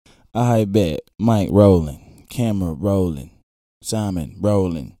I bet. Mike rolling. Camera rolling. Simon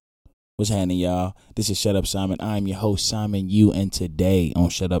rolling. What's happening, y'all? This is Shut Up Simon. I'm your host, Simon U, and today on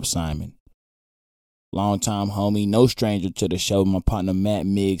Shut Up Simon, longtime homie, no stranger to the show, my partner Matt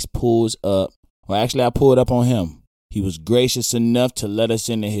Miggs pulls up. Well, actually, I pulled up on him. He was gracious enough to let us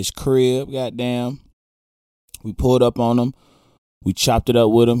into his crib, goddamn. We pulled up on him. We chopped it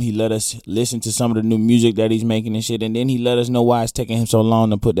up with him. He let us listen to some of the new music that he's making and shit. And then he let us know why it's taking him so long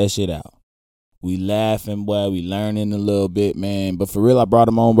to put that shit out. We laughing, boy. We learning a little bit, man. But for real, I brought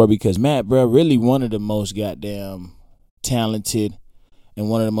him on, bro, because Matt, bro, really one of the most goddamn talented and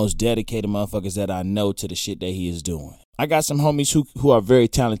one of the most dedicated motherfuckers that I know to the shit that he is doing. I got some homies who are very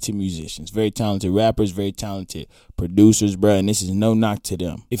talented musicians, very talented rappers, very talented producers, bro. And this is no knock to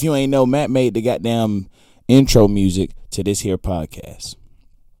them. If you ain't know, Matt made the goddamn intro music to this here podcast.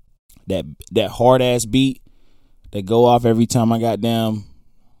 That hard ass beat that go off every time I goddamn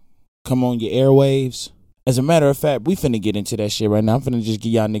come on your airwaves. As a matter of fact, we finna get into that shit right now. I'm finna just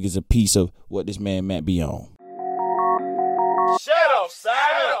give y'all niggas a piece of what this man Matt be on. Shut up, Simon.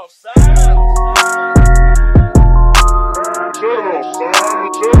 Shut up, Simon.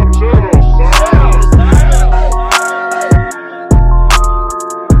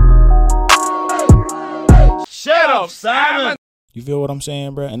 Shut up, Simon. You feel what I'm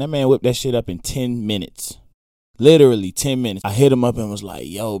saying, bro? And that man whipped that shit up in 10 minutes. Literally 10 minutes. I hit him up and was like,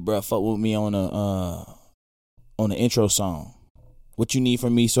 yo, bro, fuck with me on the intro song. What you need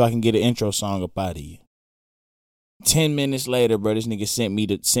from me so I can get an intro song up out of you. 10 minutes later, bro, this nigga sent me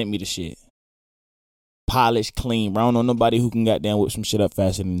the shit. Polished, clean, bro. I don't know nobody who can goddamn whip some shit up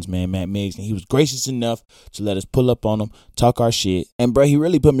faster than this man, Matt Miggs. And he was gracious enough to let us pull up on him, talk our shit. And, bro, he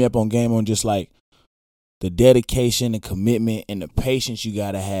really put me up on game on just like the dedication and commitment and the patience you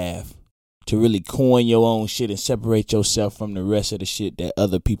gotta have to really coin your own shit and separate yourself from the rest of the shit that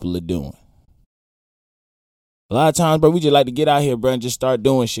other people are doing. A lot of times, bro, we just like to get out here, bro, and just start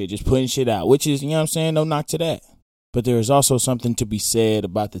doing shit, just putting shit out, which is, you know what I'm saying, no knock to that. But there is also something to be said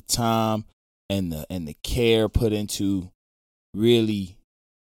about the time and the care put into really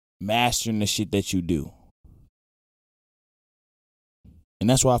mastering the shit that you do. And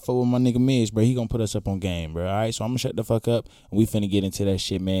that's why I fuck with my nigga Miz, bro. He gonna put us up on game, bro. All right, so I'm gonna shut the fuck up and we finna get into that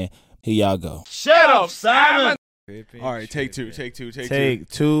shit, man. Here y'all go. Shut up, Simon. All right, take two. Take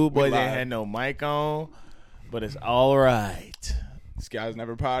two. Boy, they had no mic on, but it's all right. This guy's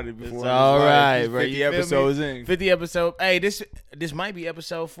never potted before. It's all right, bro. 50 episodes in. 50 episodes. Hey, this might be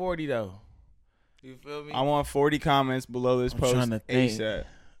episode 40 though. You feel me? I want 40 comments below this post ASAP.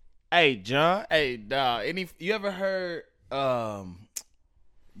 Hey, John. Hey, dog. You ever heard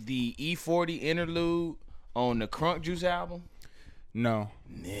the E40 interlude on the Crunk Juice album? No.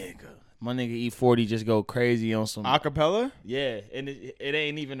 Nigga. My nigga E40 just go crazy on some acapella? Yeah, and it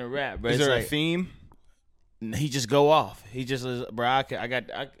ain't even a rap, bro. Is it's there like, a theme? He just go off. He just, bro, I got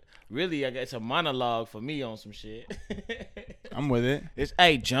it's a monologue for me on some shit. I'm with it. It's,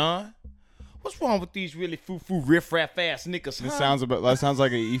 hey, John, what's wrong with these really foo-foo riff-raff ass niggas? Huh? That sounds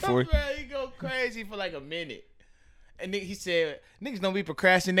like an E40. Bro, he go crazy for like a minute. And he said, niggas don't be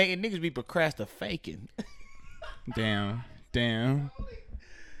procrastinating, niggas be procrastinating. Damn.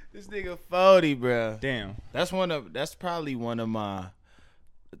 This nigga 40, bro. Damn. That's probably one of my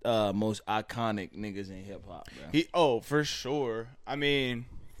most iconic niggas in hip hop, bro. For sure. I mean,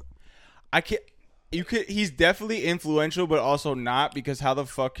 he's definitely influential, but also not, because how the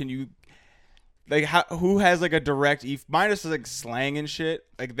fuck can you, like, who has like a direct minus like slang and shit?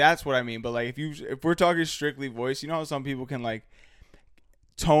 Like, that's what I mean. But like, if we're talking strictly voice, you know how some people can like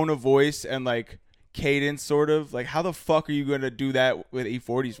tone of voice and like cadence, sort of, like, how the fuck are you gonna do that with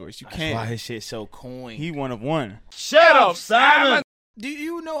E40's voice? You can't. That's why his shit so coin. He one of one. Shut up, Simon. Do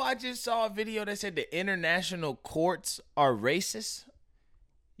you know I just saw a video that said the international courts are racist?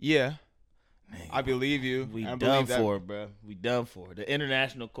 Yeah. Man, I believe you. We I done believe for, bro. We done for. The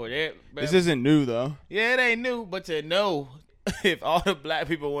international court. This isn't new, though. Yeah, it ain't new, but to know if all the black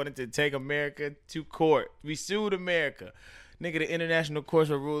people wanted to take America to court, we sued America. Nigga, the international courts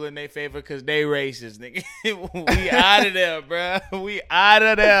will rule in their favor because they racist, nigga. We out of there, bro. We out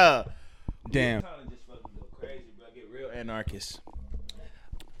of there. Damn. Just fucking go crazy, bro. Get real anarchist.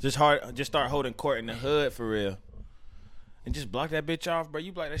 Just start holding court in the hood for real. And just block that bitch off, bro.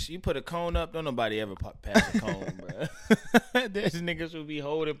 You block that shit. You put a cone up. Don't nobody ever pass a cone, bro. There's niggas who be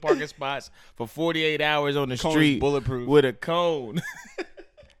holding parking spots for 48 hours on the street bulletproof with a cone.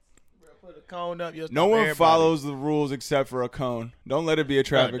 Put a cone up. No one follows the rules except for a cone. Don't let it be a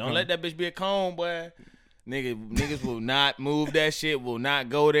traffic cone. Don't let that bitch be a cone, boy. Niggas will not move that shit. Will not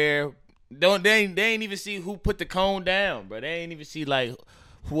go there. They ain't even see who put the cone down, bro. They ain't even see like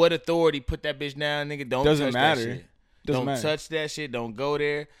what authority put that bitch down, nigga? Don't Doesn't touch matter. that shit. Doesn't Don't matter. touch that shit. Don't go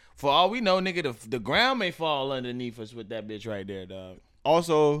there. For all we know, nigga, the ground may fall underneath us with that bitch right there, dog.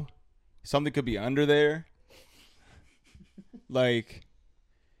 Also, something could be under there, like,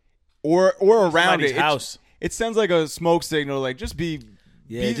 or around Somebody's it. house. It sounds like a smoke signal. Like, just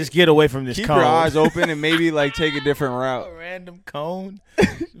Just get away from this keep cone. your eyes open and maybe like take a different A route. random cone,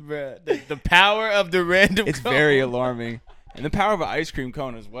 bruh. The power of the random. It's cone. very alarming. And the power of an ice cream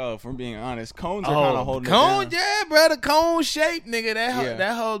cone as well, if we're being honest. Cones are kind of holding cone, it down. yeah, bro. The cone shape, nigga. Yeah.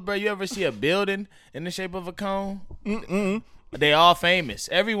 That whole, bro. You ever see a building in the shape of a cone? Mm-mm. They all famous.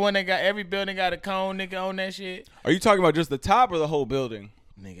 Every building got a cone, nigga, on that shit. Are you talking about just the top or the whole building?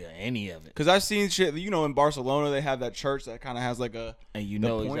 Nigga, any of it. Because I've seen shit, in Barcelona, they have that church that kind of has like a... And you the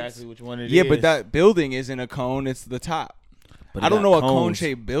know points. exactly which one it is. Yeah, but that building isn't a cone, it's the top. But I it don't got know a cones.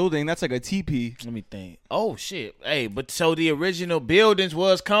 cone-shaped building. That's like a teepee. Let me think. Oh, shit. Hey, but so the original buildings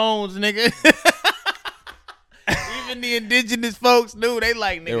was cones, nigga. Even the indigenous folks knew. They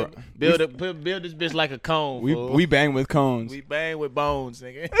like, They were- nigga, build this bitch like a cone. fool. We bang with cones. We bang with bones,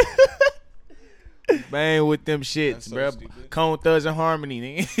 nigga. Bang with them shits, so bro. stupid. Cone Thugs and Harmony,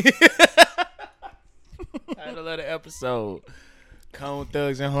 nigga. Title of the episode. Cone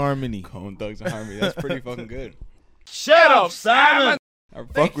Thugs and Harmony. Cone Thugs and Harmony. That's pretty fucking good. Shut up, Simon. I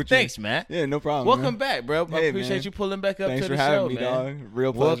fuck with you. Thanks, man. Yeah, no problem. Welcome man. back, bro. I Hey, appreciate man. you pulling back up Thanks to for the having show, me, man. dog.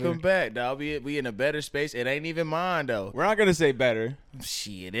 Real pleasure. Welcome back, dog. We in a better space. It ain't even mine though. We're not gonna say better.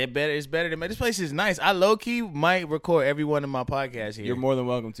 Shit, it's better than this place is nice. I low key might record every one of my podcasts here. You're more than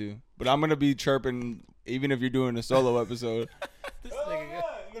welcome to. But I'm gonna be chirping even if you're doing a solo episode. This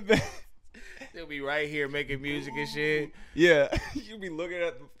nigga, they'll be right here making music and shit. Yeah, you'll be looking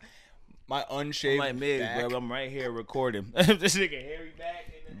at my I'm unshaved like Migs, back. bro. I'm right here recording. This nigga Harry back,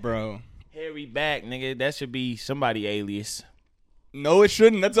 nigga. Bro. Harry back, nigga. That should be somebody alias. No, it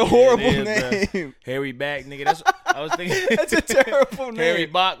shouldn't. That's a horrible it is, name. Harry back, nigga. That's I was thinking. That's a terrible name. Harry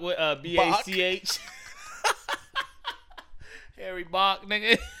Bach with B-A-C-H. Harry Bach,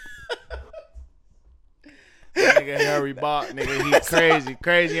 nigga. That nigga Harry Bach, nigga. He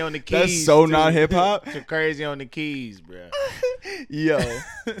crazy on the keys. That's so too. not hip hop. Crazy on the keys, bro. Yo,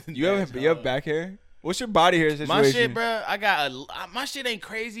 you have back hair? What's your body hair situation? My shit, bro. My shit ain't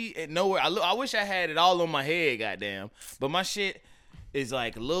crazy at nowhere. I wish I had it all on my head, goddamn. But my shit is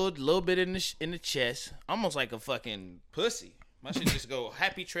like a little bit in the chest, almost like a fucking pussy. My shit just go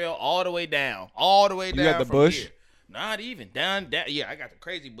happy trail all the way down, You got the from bush? here. Not even down. Yeah, I got the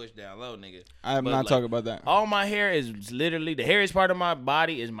crazy bush down low, nigga. I'm But, not like, talking about that. All my hair is literally the hairiest part of my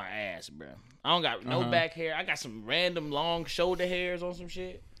body is my ass, bro. I don't got no back hair. I got some random long shoulder hairs on some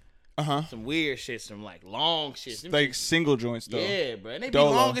shit. Some weird shit, some like long shit. Them Like shit- single joints though. yeah, bro. And they be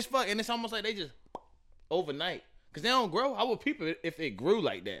Dolo. long as fuck, and it's almost like they just overnight. Cause they don't grow. I would peep it if it grew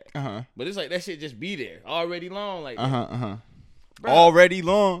like that. But it's like that shit just be there, already long like that. Bruh. Already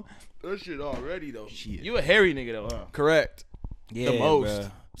long. That shit already though. You a hairy nigga though, huh? Correct. Yeah, The most.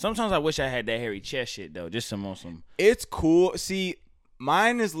 bruh. Sometimes I wish I had that hairy chest shit though, just some on some. It's cool. See,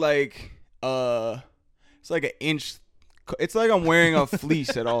 mine is like it's like an inch. It's like I'm wearing a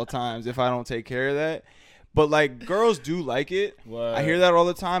fleece at all times if I don't take care of that. But like girls do like it. What? I hear that all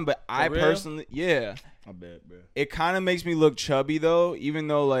the time. But I real? personally, yeah, I bet, bro. it kind of makes me look chubby though. Even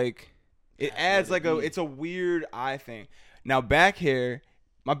though like it adds like it's a weird eye thing. Now back hair.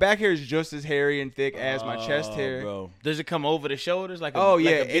 My back hair is just as hairy and thick as my chest hair. Bro. Does it come over the shoulders like a, Oh like yeah,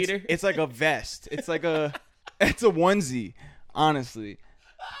 a beater? it's like a vest. It's like it's a onesie, honestly.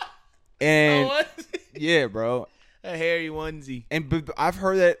 And yeah, bro. A hairy onesie. And I've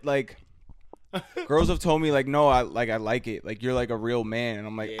heard that like girls have told me like, no, I like it. Like you're like a real man, and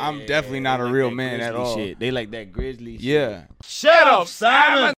I'm like, I'm definitely not They a like real that man at grizzly all. Shit. They like that grizzly shit. Yeah, Shut up,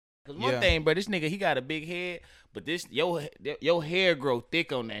 Simon. Cause one Yeah. thing, bro, this nigga, he got a big head, but this your hair grow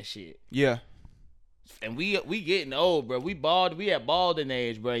thick on that shit. yeah. And we getting old, bro. We at balding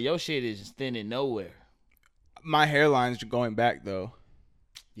age, bro. Your shit is thinning nowhere. My hairline's going back though,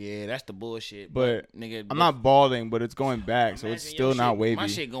 Yeah, that's the bullshit. but nigga, I'm not balding, but it's going back, so it's imagine still your not shit- wavy. My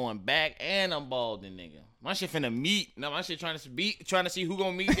shit going back, and I'm balding, nigga. My shit finna meet. No, my shit trying to see who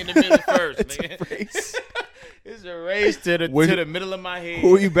gonna meet in the middle first, nigga. It's a race to the middle of my head.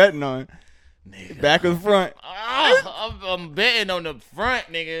 Who are you betting on? Nigga. Back or the front? I'm betting on the front,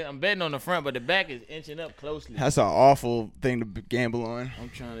 nigga. I'm betting on the front, but the back is inching up closely. That's an awful thing to gamble on. I'm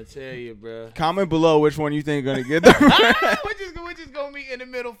trying to tell you, bro. Comment below which one you think gonna get the We're just gonna meet in the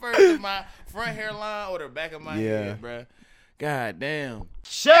middle first, is my front hairline or the back of my Yeah. head, bro. God damn.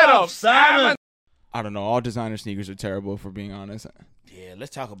 Shut up, Simon. I don't know. All designer sneakers are terrible, for being honest. Yeah,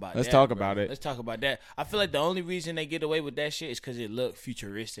 let's talk about Let's that. talk bro. about it. Let's talk about that. I feel like the only reason they get away with that shit is because it looked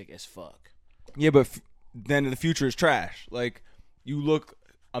futuristic as fuck. Yeah, but then the future is trash. Like, you look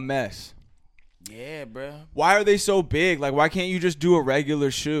a mess. Yeah, bro. Why are they so big? Like, why can't you just do a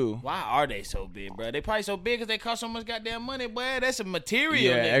regular shoe? Why are they so big, bro? They probably so big because they cost so much goddamn money, boy. That's a material,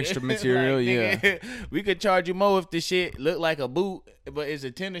 Yeah, nigga. extra material, nigga, we could charge you more if the shit look like a boot, but it's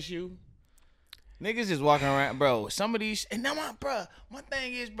a tennis shoe. Niggas is walking around, bro. Some of these, and now my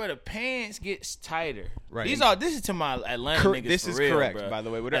thing is, bro, the pants gets tighter. Right. This is to my Atlanta niggas. This for is real, correct, bro. by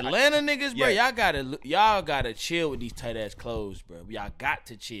the way. Atlanta niggas, bro, Yeah. y'all gotta chill with these tight ass clothes, bro. Y'all got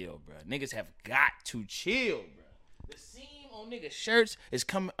to chill, bro. Niggas have got to chill, bro. The seam on niggas shirts is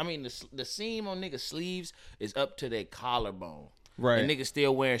coming. I mean, the seam on niggas sleeves is up to their collarbone. Right. And niggas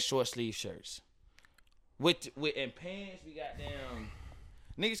still wearing short sleeve shirts. With in pants, we got damn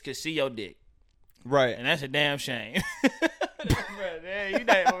niggas could see your dick. Right. And that's a damn shame. Bro,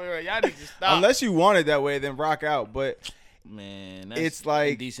 man, y'all need to stop. Unless you want it that way, then rock out. But Man, that's It's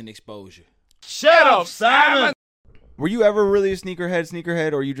like- indecent exposure. Shut up, Simon. were you ever really a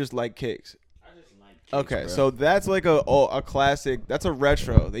sneakerhead, or you just like kicks? I just like Okay, so that's like a classic. That's a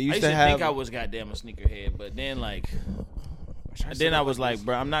retro. They I used used to to have. think I was goddamn a sneakerhead, but then I was like,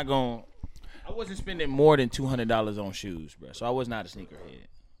 bro, I'm not going. I wasn't spending more than $200 on shoes, bro. So I was not a sneakerhead.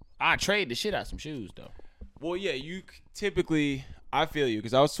 I trade the shit out some shoes though. Well, yeah, you typically. I feel you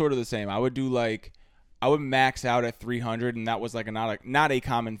because I was sort of the same. I would max out at 300, and that was like not a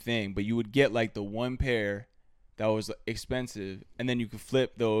common thing. But you would get like the one pair that was expensive, and then you could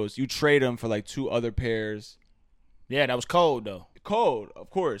flip those. You trade them for like two other pairs. Yeah, that was cold though. Cold, of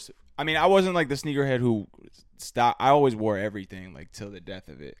course. I mean, I wasn't like the sneakerhead who stopped. I always wore everything like till the death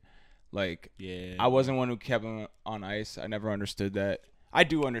of it. Like, Yeah, I wasn't one who kept them on ice. I never understood that. I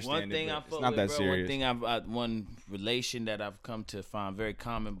do understand One thing it, I but fuck it's not with, that bro, serious. one relation that I've come to find very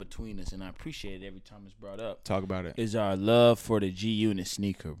common between us, and I appreciate it every time it's brought up, Talk about it. is our love for the G Unit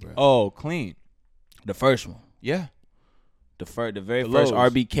sneaker, bro. Oh, clean. The first one. Yeah. The very The first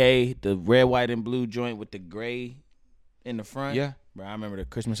lows. RBK, the red, white, and blue joint with the gray in the front. Yeah. Bro, I remember the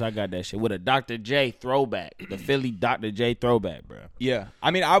Christmas I got that shit with a Dr. J throwback. The Philly Dr. J throwback, bro. Yeah.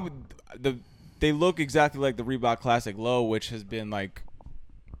 I mean, they look exactly like the Reebok Classic Low, which has been like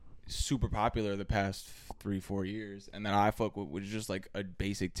super popular the past 3-4 years. And then I fuck with was just like a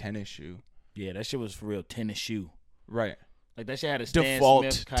basic tennis shoe. Yeah, that shit was for real tennis shoe. Right. Like that shit had a Stan Default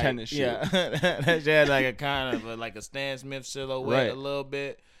Smith type, tennis shoe. Yeah, that shit had like a kind of like a Stan Smith silhouette, Right. a little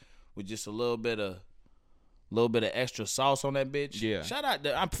bit with just a little bit of extra sauce on that bitch. Yeah. Shout out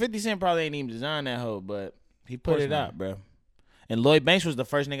to 50 Cent probably ain't even designed that hoe, but he put course it not. out, bro. And Lloyd Banks was the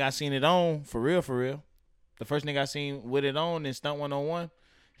first nigga I seen it on for real. The first nigga I seen with it on in Stunt 101.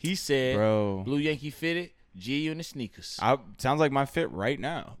 He said, Bro. Blue Yankee fitted G Unit sneakers. Sounds like my fit right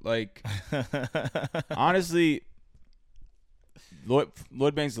now. Like, honestly,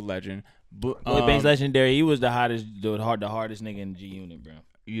 Lloyd Banks is a legend. But, Lloyd Banks legendary. He was the hardest nigga in G Unit, bro.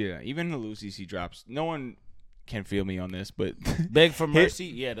 Yeah, even the Lucy's he drops. No one can feel me on this, but Beg for Mercy.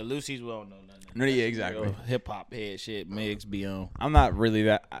 Yeah, the Lucy's well known. No, yeah, exactly. Hip hop head shit. Migs be on. I'm not really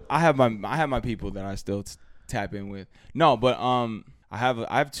that. I have my people that I still tap in with. No, but I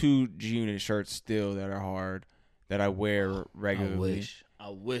have 2 G Unit shirts still that are hard that I wear regularly. I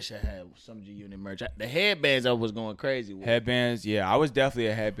wish I had some G Unit merch. The headbands I was going crazy with. Headbands, yeah, I was definitely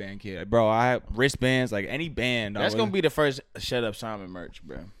a headband kid, bro. I had wristbands, like any band. That's gonna be the first Shut Up Simon merch,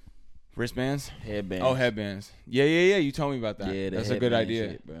 bro. wristbands. Headbands. Oh, headbands. Yeah. You told me about that. Yeah, That's a good headband idea.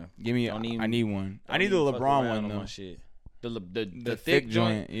 shit, bro. Give me. Don't even- I need one. I Don't need the even fuck LeBron around one on my though. shit. The The thick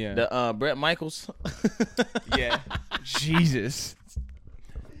joint. yeah. The Brett Michaels. Yeah. Jesus.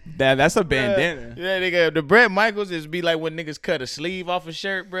 That's a bandana. Yeah, nigga. The Brett Michaels is be like when niggas cut a sleeve off a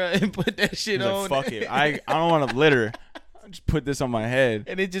shirt, bro, and put that shit He's on. like, fuck it. I don't want to litter. I just put this on my head,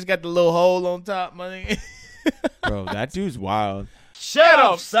 And it just got the little hole on top, my nigga. bro. That dude's wild. Shut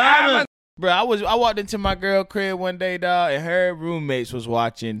up, Simon. Bro, I walked into my girl crib one day, dog, and her roommates was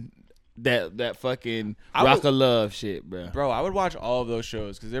watching that fucking Rock of Love shit, bro. Bro, I would watch all of those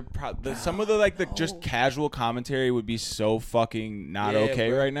shows because they're some of the just casual commentary would be so fucking not Yeah, okay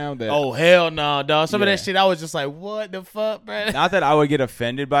bro. right now. That Oh hell no, dog. Some of Yeah. that shit I was just like, what the fuck, bro? not that I would get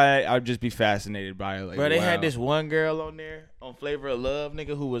offended by it, I would just be fascinated by it. Like, Bro, they wow. had this one girl on there on Flavor of Love,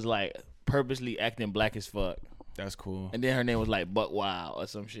 nigga, who was like purposely acting black as fuck, That's cool. and then her name was like Buck Wild or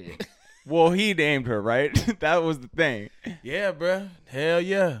some shit. Well, he named her, right? That was the thing. Yeah, bro. Hell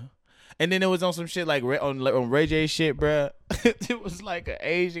yeah. And then it was on some shit like on Ray J shit, bro. It was like an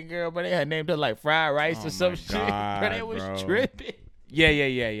Asian girl, but they had named her like Fried Rice Oh or some my shit. God, Bro, they was bro. tripping.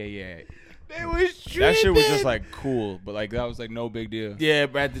 Yeah. They was tripping. That shit was just like cool, but like that was like no big deal. Yeah,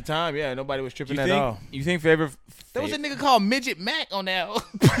 but at the time, yeah, nobody was tripping at all. You think favorite? There was a nigga called Midget Mac on that.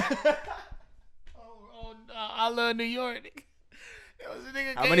 I love New York. There was a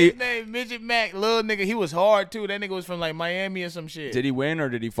nigga his name Midget Mac, little nigga. He was hard too. That nigga was from like Miami or some shit. Did he win or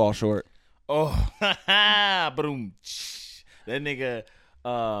did he fall short? Oh, boom. That nigga,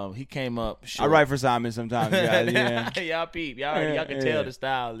 he came up short. I write for Simon sometimes, guys. Yeah, y'all peep. Y'all can tell the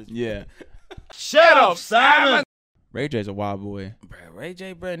style. Yeah. Shut up, Simon. Ray J's a wild boy. Bruh, Ray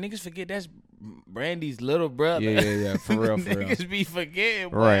J, bruh, niggas forget that's Brandy's little brother. Yeah. For real, Niggas be forgetting,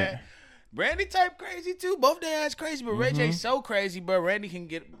 boy. Right. Brandy type crazy too. Both their ass crazy, but Ray J so crazy, bro. Randy can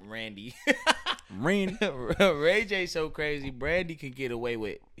get Randy. Ray J so crazy. Brandy can get away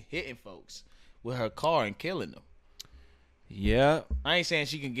with hitting folks with her car and killing them. Yeah. I ain't saying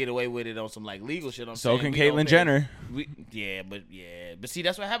she can get away with it on some like legal shit. So can Caitlyn Jenner. But see,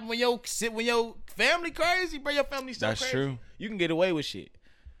 that's what happened when your family crazy, bro. Your family so That's crazy. true. You can get away with shit.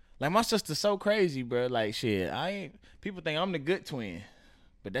 Like my sister's so crazy, bro. Like shit, people think I'm the good twin,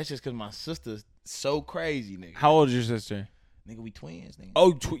 but that's just because my sister's so crazy, nigga. How old is your sister? Nigga, we twins, nigga.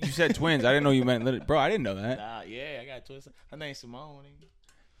 Oh, you said twins. I didn't know you meant bro. I didn't know that. Nah, yeah, I got twins. Her name's Simone, nigga.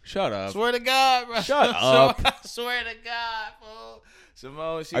 Shut up. Swear to God, bro. Shut up. Swear to God, bro.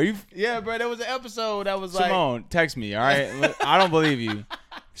 Simone, Are you? Yeah, bro. There was an episode that was Simone, text me. All right. I don't believe you.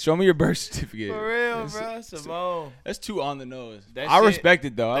 Show me your birth certificate. For real, bro. Simone. That's too on the nose. That I shit- respect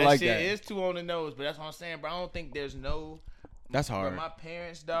it though. I like shit that. is too on the nose, but that's what I'm saying, bro. I don't think there's no. That's Bro, hard. my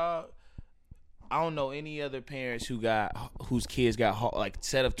parents, dog. I don't know any other parents whose kids got like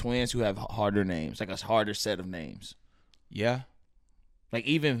set of twins who have harder names, like a harder set of names. Yeah. Like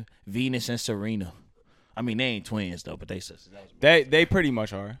even Venus and Serena. I mean, they ain't twins though, but they sisters. They pretty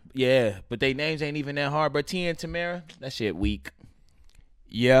much are. Yeah, but they names ain't even that hard. But T and Tamara, that shit weak.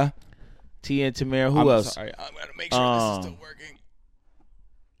 Yeah. T and Tamara. Who I'm else? Sorry. I'm gonna make sure this is still working.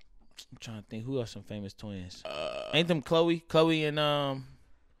 I'm trying to think. Who else some famous twins? Ain't them Chloe and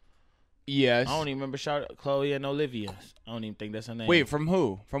Yes. I don't even remember Chloe and Olivia. I don't even think that's her name. Wait, from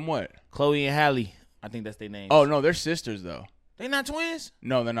who? From what? Chloe and Halle. I think that's their names. Oh no, they're sisters though. They not twins?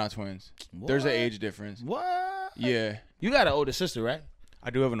 No, they're not twins. There's an What? age difference. What? Yeah. You got an older sister, right? I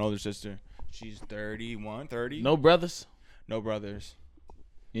do have an older sister. She's 31, 30. No brothers? No brothers.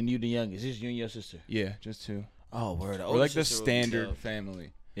 And you the youngest. It's you and your sister. Yeah, just two. Oh, word. We're like the standard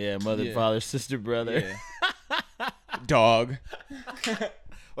family. Yeah, mother, Yeah. father, sister, brother. Yeah. Dog.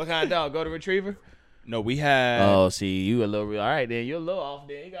 What kind of dog? Golden Retriever? No, we had. Oh, see, you a little real. All right, then. You're a little off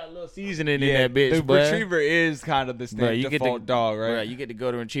there. You got a little seasoning in yeah, that bitch, the boy. retriever is kind of the Bruh, you default dog, right? Bruh, you get the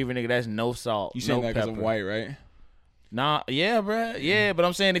Golden Retriever, nigga. That's no salt. You saying no that because pepper. I'm white, right? Nah, yeah, bruh. Yeah, but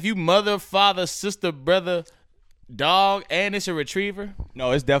I'm saying if you mother, father, sister, brother, dog, and it's a retriever.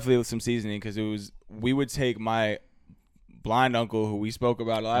 No, it's definitely some seasoning because we would take my blind uncle who we spoke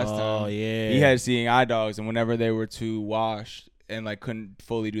about last time. Oh, yeah. He had seeing eye dogs, and whenever they were too washed and like couldn't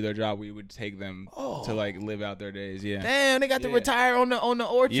fully do their job, we would take them to like live out their days. Yeah. Damn, they got to Yeah. retire on the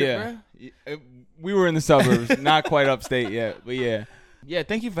orchard, Yeah. bruh. We were in the suburbs, not quite upstate yet, but yeah. Yeah,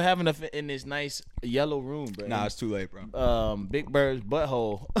 thank you for having us in this nice yellow room, bro. Nah, it's too late, bro. Big Bird's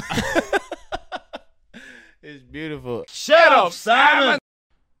butthole. It's beautiful. Shut up, Simon.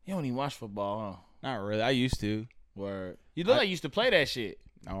 You don't even watch football, huh? Not really. I used to. Word. You look like you used to play that shit.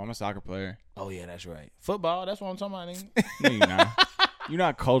 No, I'm a soccer player. Oh yeah, that's right. Football. That's what I'm talking about, nigga. No, you're not. You're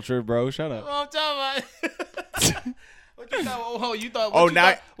not cultured, bro. Shut up. What I'm talking about. What you thought? Oh, you thought? Oh, What you now-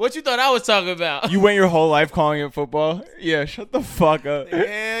 thought, what you thought I was talking about? You went your whole life calling it football? Yeah, shut the fuck up.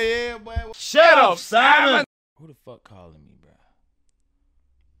 Hell yeah, boy. Shut up, Simon. Who the fuck calling me, bro?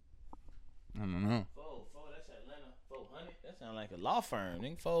 I don't know. 4, that's Atlanta. 400. That sound like a law firm,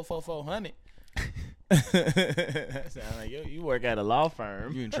 nigga. 400. That sound like you work at a law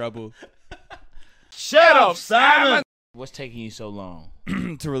firm. You in trouble. Shut up, Simon. What's taking you so long?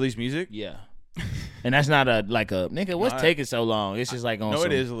 To release music? Yeah. And that's not a nigga. What's No, taking so long? It's just like on. No,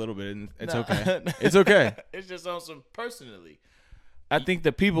 some, it is a little bit. and It's Nah. okay. It's okay. It's just on some personally. I think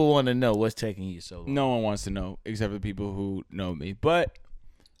the people want to know what's taking you so long. No one wants to know except for the people who know me. But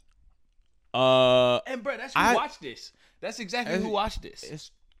And bro, that's who I- watched this. That's exactly who watched this. it's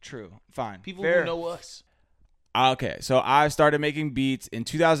true. Fine. People Fair. who know us. Okay, so I started making beats in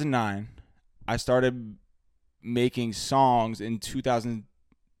 2009. I started making songs in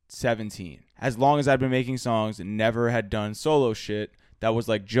 2017. As long as I've been making songs, never had done solo shit that was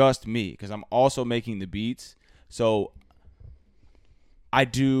like just me because I'm also making the beats. So I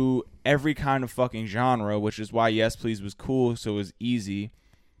do every kind of fucking genre, which is why Yes Please was cool, so it was easy.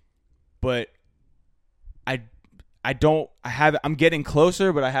 But I'm getting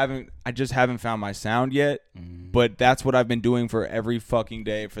closer, but I just haven't found my sound yet. But that's what I've been doing for every fucking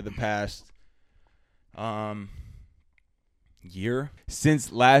day for the past year.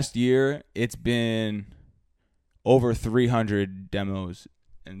 Since last year, it's been over 300 demos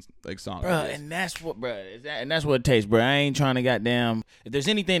and like songs. Bro, and that's what it takes, bro. I ain't trying to goddamn. If there's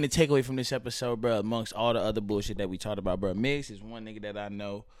anything to take away from this episode, bro, amongst all the other bullshit that we talked about, bro, Mix is one nigga that I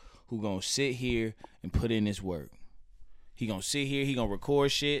know who gonna sit here and put in his work. He gonna sit here, he gonna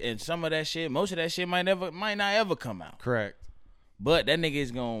record shit, and some of that shit, most of that shit might not ever come out. Correct. But that nigga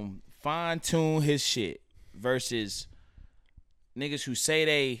is gonna fine tune his shit versus niggas who say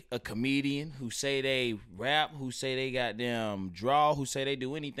they a comedian, who say they rap, who say they goddamn draw, who say they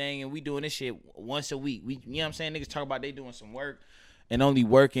do anything, and we doing this shit once a week. You know what I'm saying? Niggas talk about they doing some work and only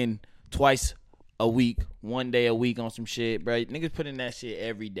working twice a week, one day a week on some shit, bro. Niggas put in that shit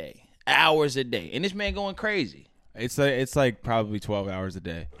every day, hours a day, and this man going crazy. It's like probably 12 hours a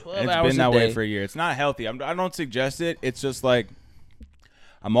day. 12 and it's hours been that a way day. for a year. It's not healthy. I don't suggest it. It's just like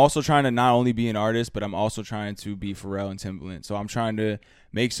I'm also trying to not only be an artist, but I'm also trying to be Pharrell and Timbaland. So I'm trying to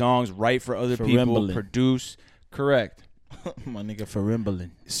make songs, write for other people, produce. Correct. My nigga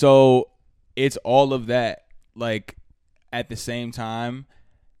Farimbalin. So it's all of that, like, at the same time.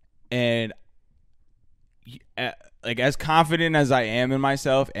 And like, as confident as I am in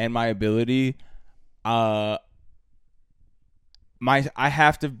myself and my ability, I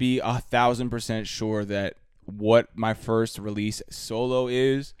have to be 1,000% sure that what my first release solo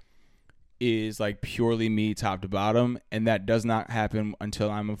is like purely me top to bottom, and that does not happen until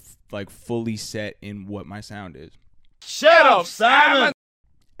I'm like fully set in what my sound is. Shut up, Simon.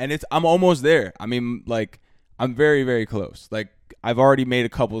 And I'm almost there. I mean, like, I'm very, very close. Like, I've already made a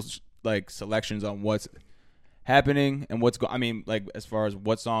couple like selections on what's happening and I mean, like, as far as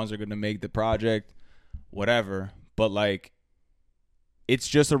what songs are going to make the project, whatever. But like, it's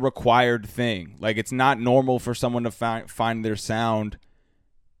just a required thing. Like, it's not normal for someone to find their sound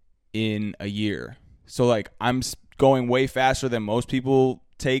in a year. So like, I'm going way faster than most people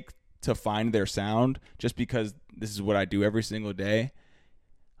take to find their sound, just because this is what I do every single day.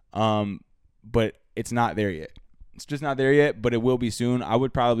 But it's not there yet. It's just not there yet, but it will be soon. I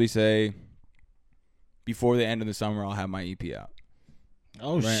would probably say before the end of the summer, I'll have my EP out.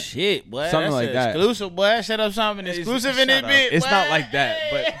 Oh, right. Shit, boy. Something That's like that. Exclusive, boy. Shut up, Simon. Exclusive in it, bitch. It's boy. not like that,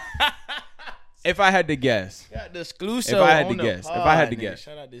 but if I had to guess. Got the exclusive. If I had to on the guess. If pod, I had to nigga. guess.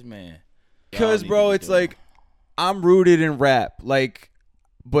 Shout out this man. Because, Y'all bro, need to it's be doing like, I'm rooted in rap. Like,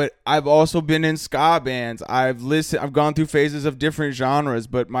 but I've also been in ska bands. I've gone through phases of different genres,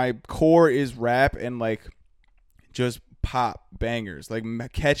 but my core is rap and like just pop bangers, like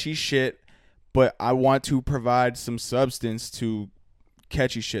catchy shit. But I want to provide some substance to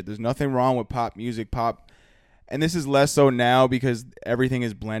catchy shit. There's nothing wrong with pop music, and this is less so now because everything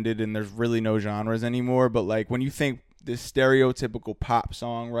is blended and there's really no genres anymore. But like, when you think this stereotypical pop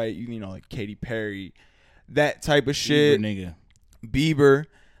song, right? You know, like Katy Perry, that type of shit. Bieber,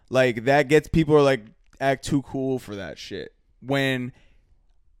 like, that gets people are like act too cool for that shit. When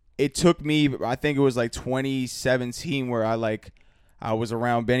it took me, I think it was like 2017 where I was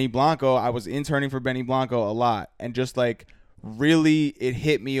around Benny Blanco. I was interning for Benny Blanco a lot, and just like really it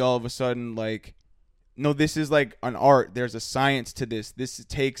hit me all of a sudden, like, no, this is like an art. There's a science to this. This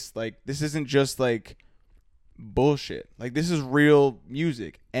isn't just like bullshit. Like, this is real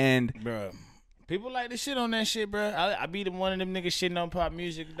music. And bro, people like to shit on that shit, bro. I be the one of them niggas shitting on pop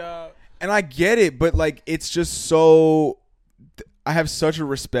music, dog. And I get it, but like, it's just so, I have such a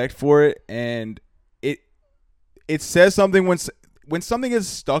respect for it, and it says something when something is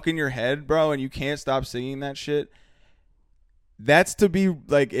stuck in your head, bro, and you can't stop singing that shit. That's to be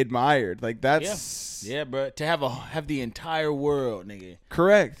like admired. Like, that's yeah, bro. To have the entire world, nigga,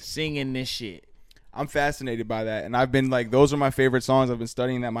 correct, singing this shit. I'm fascinated by that, and I've been like, those are my favorite songs. I've been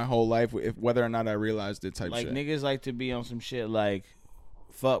studying that my whole life, whether or not I realized it. Type like shit. Niggas like to be on some shit like,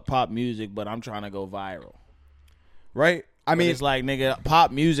 fuck pop music, but I'm trying to go viral. Right? I mean, it's like, nigga, pop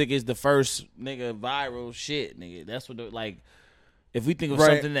music is the first nigga viral shit, nigga. That's what like. If we think of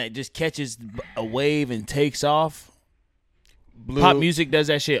something that just catches a wave and takes off. Pop music does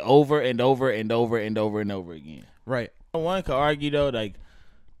that shit over and over and over and over and over again. Right. One could argue though, like,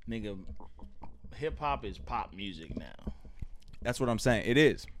 nigga, hip hop is pop music now. That's what I'm saying. It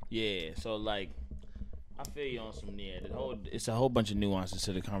is. Yeah. So like, I feel you on some it's a whole bunch of nuances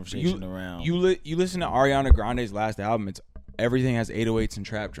to the conversation around. You listen to Ariana Grande's last album. It's everything has 808s and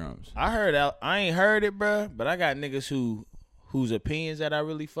trap drums. I ain't heard it, bro, but I got niggas whose opinions that I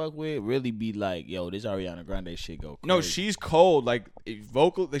really fuck with really be like, yo, this Ariana Grande shit go crazy. No, she's cold. Like,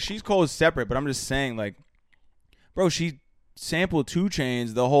 she's cold is separate, but I'm just saying, like, bro, she sampled 2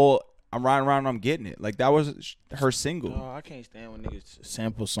 Chainz the whole I'm riding around, I'm getting it. Like that was her single. Oh, I can't stand when niggas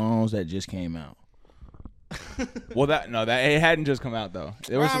sample songs that just came out. Well, that it hadn't just come out though.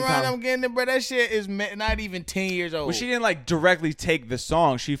 There was some time. I'm getting it, bro. That shit is not even 10 years old. Well, she didn't like directly take the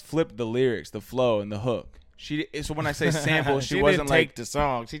song. She flipped the lyrics, the flow, and the hook. So when I say sample, she wasn't didn't like take the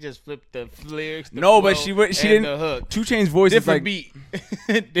song. She just flipped the lyrics. The no, flow, but she didn't. the hook. 2 Chainz voice Different is like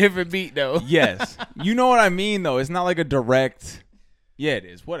beat. Different beat though. yes, you know what I mean though. It's not like a direct. Yeah, it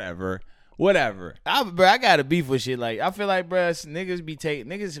is. Whatever. Bro, I got a beef with shit. Like I feel like, bro, niggas be taking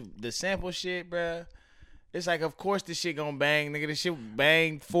the sample shit, bro. It's like, of course, this shit gonna bang, nigga. This shit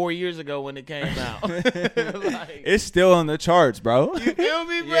banged 4 years ago when it came out. Like, it's still on the charts, bro. you feel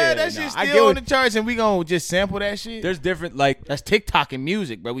me, bro? Yeah, That no, shit's I still on get the charts, and we gonna just sample that shit. There's different like That's TikTok and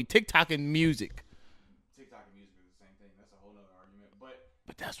music, bro. We TikTok and music. TikTok and music is the same thing. That's a whole other argument.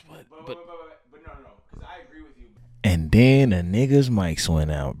 But that's what. But no, because I agree with you. And then a nigga's mics went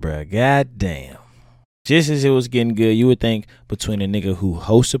out, bro. God damn. Just as it was getting good, you would think between a nigga who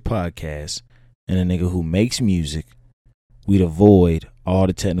hosts a podcast and a nigga who makes music, we'd avoid all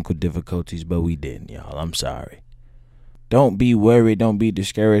the technical difficulties, but we didn't, y'all. I'm sorry. Don't be worried. Don't be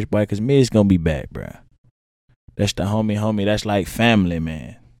discouraged, boy, because Miz gonna be back, bro. That's the homie. That's like family,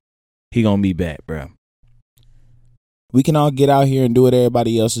 man. He gonna be back, bro. We can all get out here and do what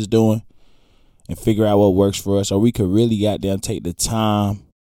everybody else is doing and figure out what works for us, or we could really goddamn take the time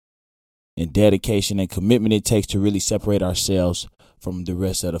and dedication and commitment it takes to really separate ourselves from the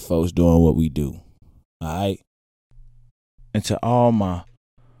rest of the folks doing what we do. All right? And to all my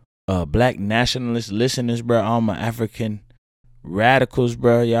black nationalist listeners, bro, all my African radicals,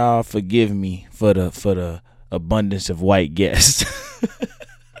 bro, y'all forgive me for the abundance of white guests.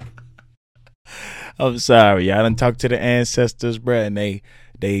 I'm sorry, y'all done talked to the ancestors, bro, and they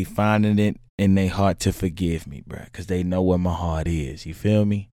finding it in their heart to forgive me, bro, because they know where my heart is. You feel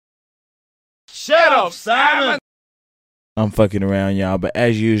me? Shut up, Simon. I'm fucking around, y'all. But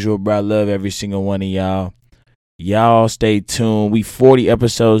as usual, bro, I love every single one of y'all. Y'all stay tuned. We 40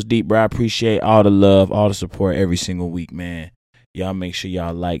 episodes deep, bro. I appreciate all the love, all the support every single week, man. Y'all make sure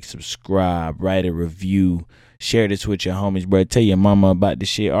y'all like, subscribe, write a review, share this with your homies, bro. Tell your mama about this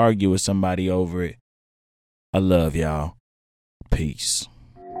shit. Argue with somebody over it. I love y'all. Peace.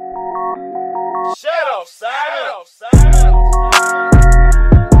 Shut up, Simon. Shut up, Simon.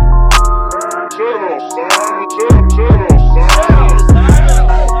 Shut up.